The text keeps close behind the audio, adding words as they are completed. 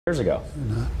years ago.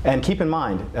 And keep in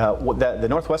mind that the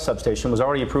Northwest substation was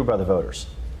already approved by the voters.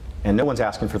 And no one's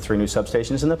asking for 3 new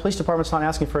substations, and the police department's not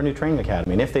asking for a new training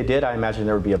academy. And if they did, I imagine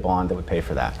there would be a bond that would pay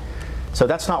for that. So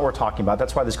that's not what we're talking about.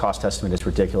 That's why this cost estimate is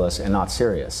ridiculous and not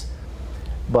serious.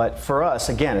 But for us,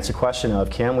 again, it's a question of,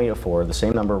 can we afford the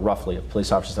same number, roughly, of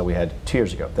police officers that we had 2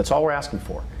 years ago? That's all we're asking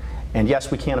for. And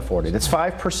yes, we can afford it. It's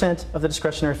 5% of the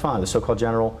discretionary fund, the so-called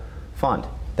general fund.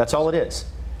 That's all it is.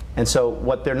 And so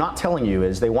what they're not telling you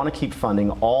is they want to keep funding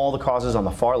all the causes on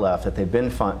the far left that they've been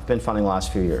funding the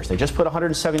last few years. They just put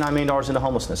 $179 million into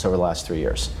homelessness over the last 3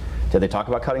 years. Did they talk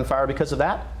about cutting fire because of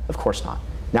that? Of course not.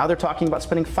 Now they're talking about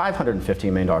spending $515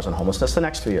 million on homelessness the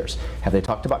next 3 years. Have they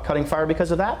talked about cutting fire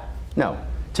because of that? No.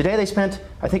 Today they spent,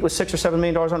 I think it was $6 or $7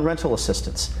 million on rental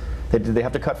assistance. Did they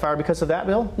have to cut fire because of that,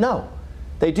 Bill? No.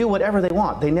 They do whatever they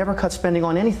want. They never cut spending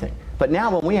on anything. But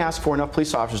now when we ask for enough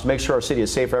police officers to make sure our city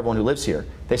is safe for everyone who lives here,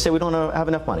 they say we don't have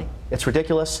enough money. It's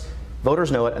ridiculous.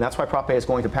 Voters know it, and that's why Prop A is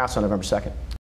going to pass on November 2nd.